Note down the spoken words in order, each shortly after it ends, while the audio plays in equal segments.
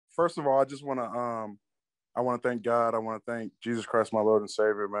first of all, I want to thank God. I want to thank Jesus Christ, my Lord and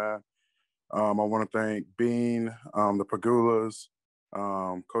Savior, man. I want to thank Bean, the Pagulas,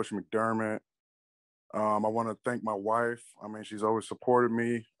 Coach McDermott. I want to thank my wife. I mean, she's always supported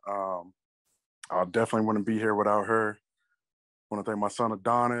me. I definitely wouldn't be here without her. I want to thank my son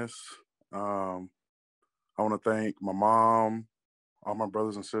Adonis. I want to thank my mom, all my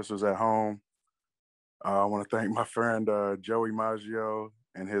brothers and sisters at home. I want to thank my friend Joey Maggio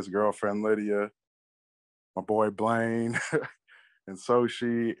and his girlfriend Lydia, my boy Blaine, and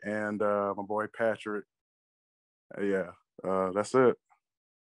Sochi, and my boy Patrick. That's it.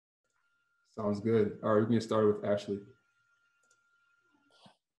 Sounds good. All right, we can get started with Ashley.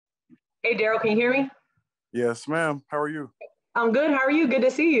 Hey, Daryl, can you hear me? Yes, ma'am. How are you? I'm good. How are you? Good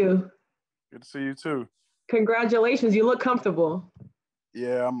to see you. Good to see you too. Congratulations. You look comfortable.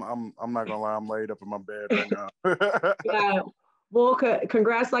 Yeah, I'm not gonna lie. I'm laid up in my bed right now. Yeah. Well,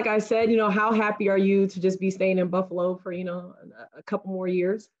 congrats. Like I said, how happy are you to just be staying in Buffalo for, a couple more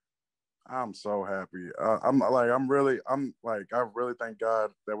years? I'm so happy. I really thank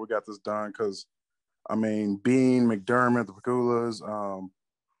God that we got this done because, I mean, Bean, McDermott, the Pagulas,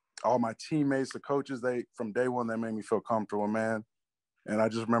 all my teammates, the coaches, from day one, they made me feel comfortable, man. And I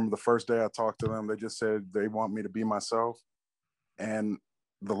just remember the first day I talked to them, they just said they want me to be myself. And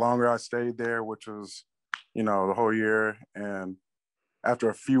the longer I stayed there, which was, the whole year, and after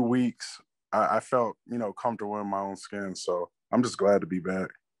a few weeks, I felt, comfortable in my own skin. So I'm just glad to be back.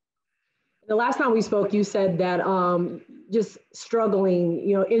 The last time we spoke, you said that just struggling,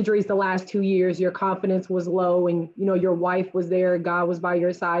 injuries the last 2 years, your confidence was low and, your wife was there, God was by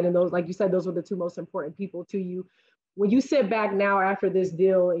your side. And those, like you said, those were the two most important people to you. When you sit back now after this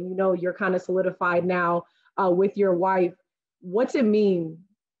deal and, you're kind of solidified now with your wife, what's it mean,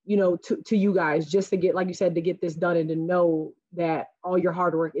 to you guys just to get, like you said, to get this done and to know that all your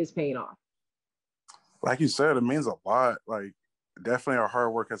hard work is paying off? Like you said, it means a lot. Like, definitely our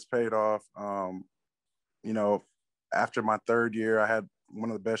hard work has paid off. After my third year, I had one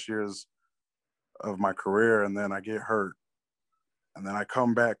of the best years of my career, and then I get hurt. And then I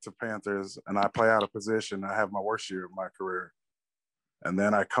come back to Panthers and I play out of position. I have my worst year of my career. And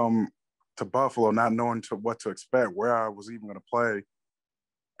then I come to Buffalo not knowing what to expect, where I was even going to play.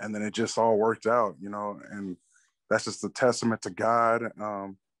 And then it just all worked out, and that's just a testament to God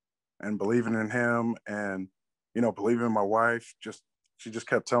and believing in him and, believing in my wife. She just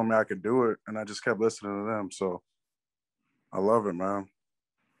kept telling me I could do it, and I just kept listening to them. So I love it, man.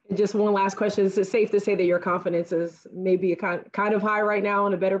 Just one last question. Is it safe to say that your confidence is maybe a kind of high right now,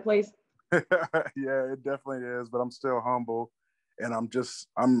 in a better place? Yeah, it definitely is, but I'm still humble, and I'm just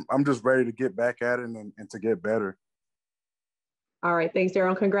ready to get back at it and to get better. All right. Thanks,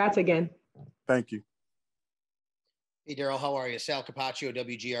 Daryl. Congrats again. Thank you. Hey, Daryl, how are you? Sal Capaccio,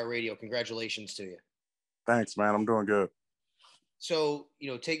 WGR Radio. Congratulations to you. Thanks, man. I'm doing good. So,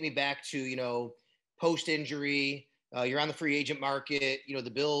 take me back to, post-injury. You're on the free agent market. The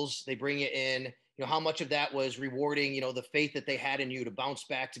Bills, they bring you in. How much of that was rewarding, the faith that they had in you to bounce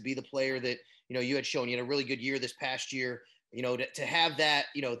back, to be the player that, you had shown. You had a really good year this past year, to have that,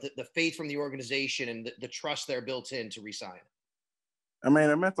 the faith from the organization and the trust they're built in to resign. I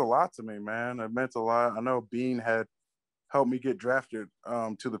mean, it meant a lot to me, man. It meant a lot. I know Bean had helped me get drafted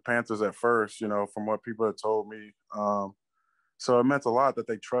to the Panthers at first, from what people had told me. So it meant a lot that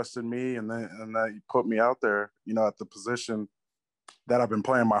they trusted me and that you put me out there, at the position that I've been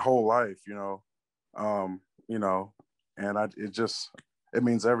playing my whole life, and it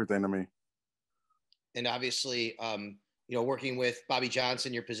means everything to me. And obviously, working with Bobby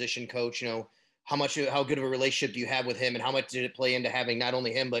Johnson, your position coach, how good of a relationship do you have with him, and how much did it play into having not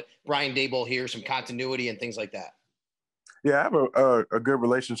only him, but Brian Daboll here, some continuity and things like that? Yeah, I have a good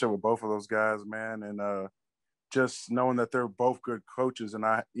relationship with both of those guys, man. And just knowing that they're both good coaches, and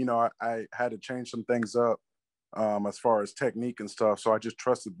I had to change some things up as far as technique and stuff. So I just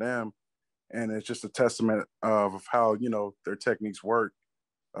trusted them. And it's just a testament of how, their techniques work,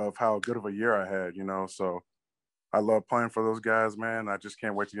 of how good of a year I had, So I love playing for those guys, man. I just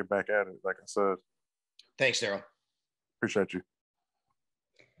can't wait to get back at it, like I said. Thanks, Daryl. Appreciate you.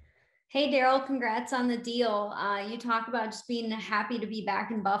 Hey, Daryl, congrats on the deal. You talk about just being happy to be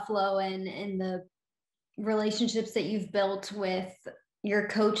back in Buffalo and the relationships that you've built with your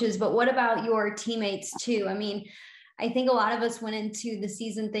coaches, but what about your teammates too? I mean, I think a lot of us went into the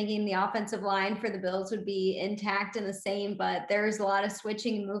season thinking the offensive line for the Bills would be intact and the same, but there's a lot of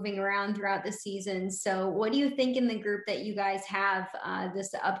switching and moving around throughout the season. So what do you think in the group that you guys have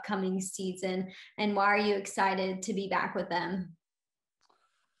this upcoming season, and why are you excited to be back with them?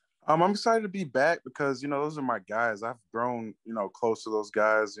 I'm excited to be back because, those are my guys. I've grown, close to those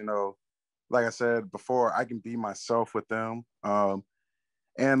guys. Like I said before, I can be myself with them.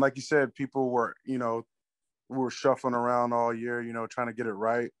 And like you said, people were, we were shuffling around all year, trying to get it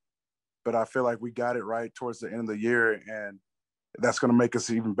right. But I feel like we got it right towards the end of the year, and that's going to make us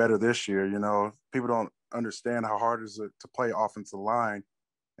even better this year. People don't understand how hard it is to play offensive line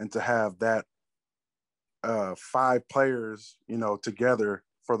and to have that 5 players, together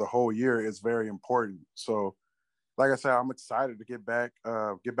for the whole year is very important. So, like I said, I'm excited to get back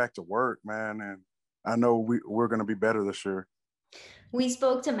to work, man, and I know we're going to be better this year. We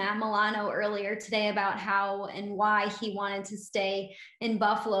spoke to Matt Milano earlier today about how and why he wanted to stay in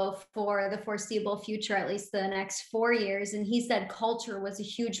Buffalo for the foreseeable future, at least the next 4 years. And he said culture was a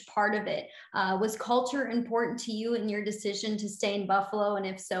huge part of it. Was culture important to you in your decision to stay in Buffalo? And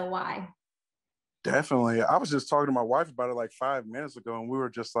if so, why? Definitely. I was just talking to my wife about it like 5 minutes ago, and we were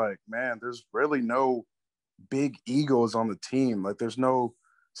just like, man, there's really no big egos on the team. Like, there's no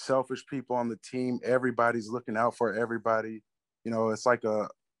selfish people on the team. Everybody's looking out for everybody. It's like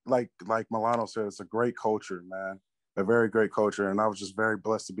like Milano said, it's a great culture, man. A very great culture. And I was just very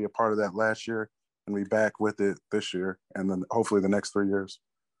blessed to be a part of that last year and be back with it this year and then hopefully the next 3 years.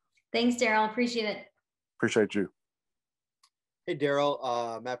 Thanks, Daryl. Appreciate it. Appreciate you. Hey,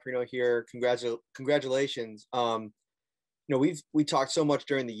 Daryl, Matt Perino here. Congratulations. We talked so much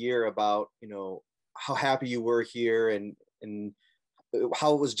during the year about, how happy you were here and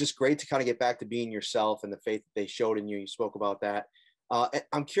how it was just great to kind of get back to being yourself and the faith that they showed in you. You spoke about that.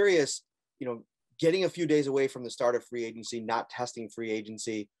 I'm curious, getting a few days away from the start of free agency, not testing free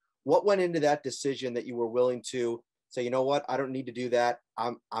agency, what went into that decision that you were willing to say, you know what, I don't need to do that.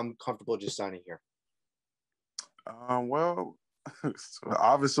 I'm comfortable just signing here. Well,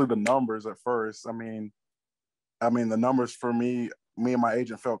 obviously the numbers at first. I mean, the numbers for me and my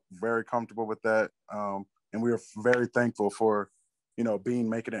agent felt very comfortable with that. And we were very thankful for,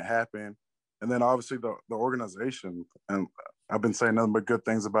 making it happen. And then obviously the organization, and I've been saying nothing but good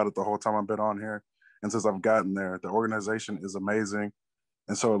things about it the whole time I've been on here. And since I've gotten there, the organization is amazing.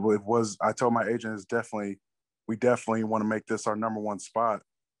 And so I told my agent, we definitely want to make this our number one spot,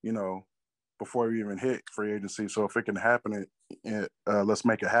 before we even hit free agency. So if it can happen, let's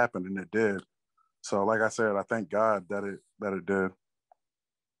make it happen. And it did. So like I said, I thank God that it did.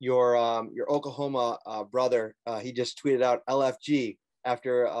 Your Oklahoma brother, he just tweeted out LFG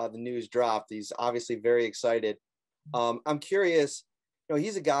after the news dropped. He's obviously very excited. I'm curious,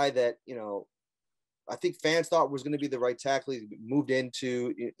 he's a guy that, I think fans thought was going to be the right tackle. He moved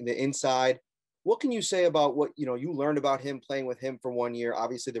into the inside. What can you say about what, you learned about him playing with him for 1 year?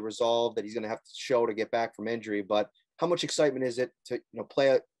 Obviously the resolve that he's going to have to show to get back from injury, but how much excitement is it to,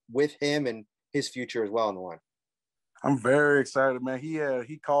 play with him and his future as well on the line? I'm very excited, man.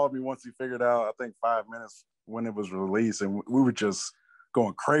 He called me once he figured out, I think 5 minutes when it was released, and we were just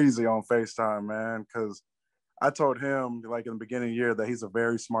going crazy on FaceTime, man, because I told him like in the beginning of the year that he's a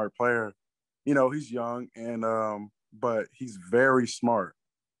very smart player. He's young but he's very smart.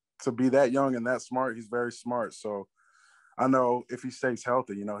 To be that young and that smart, he's very smart. So I know if he stays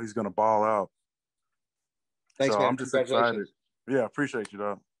healthy, he's going to ball out. Thanks, so man. I'm just excited. Yeah, appreciate you,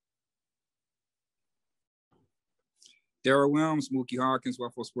 though. Daryl Williams, Mookie Hawkins,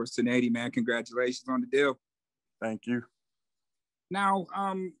 Waffle Sports 1080, man. Congratulations on the deal. Thank you. Now,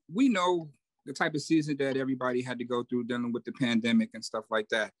 we know the type of season that everybody had to go through dealing with the pandemic and stuff like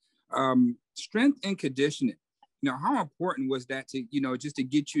that. Strength and conditioning. How important was that to, just to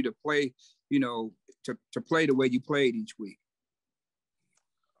get you to play, to play the way you played each week?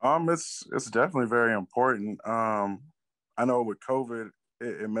 It's definitely very important. I know with COVID,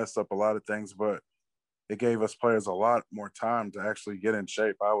 it messed up a lot of things, but it gave us players a lot more time to actually get in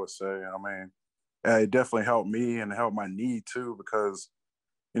shape, I would say. I mean, it definitely helped me and helped my knee too, because,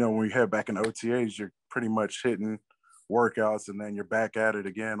 when we head back in OTAs, you're pretty much hitting workouts and then you're back at it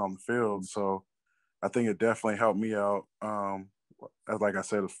again on the field. So I think it definitely helped me out, like I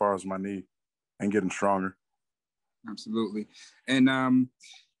said, as far as my knee and getting stronger. Absolutely. And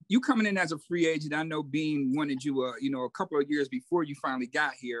you coming in as a free agent, I know Bean wanted you, a couple of years before you finally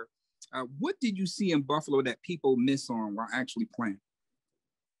got here. What did you see in Buffalo that people miss on while actually playing?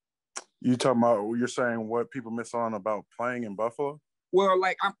 You're saying what people miss on about playing in Buffalo? Well,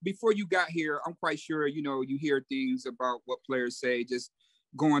 like before you got here, I'm quite sure, you hear things about what players say just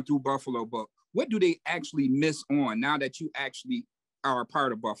going through Buffalo, but what do they actually miss on now that you actually are a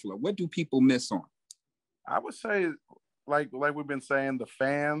part of Buffalo? What do people miss on? I would say, like we've been saying, the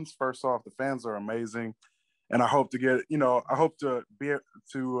fans. First off, the fans are amazing. And I hope to be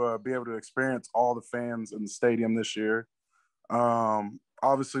able to experience all the fans in the stadium this year.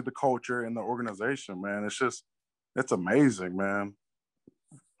 obviously the culture and the organization, man. It's amazing, man.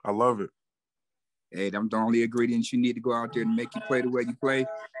 I love it. Hey, them the only ingredients you need to go out there and make you play the way you play.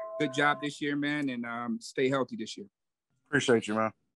 Good job this year, man, and stay healthy this year. Appreciate you, man.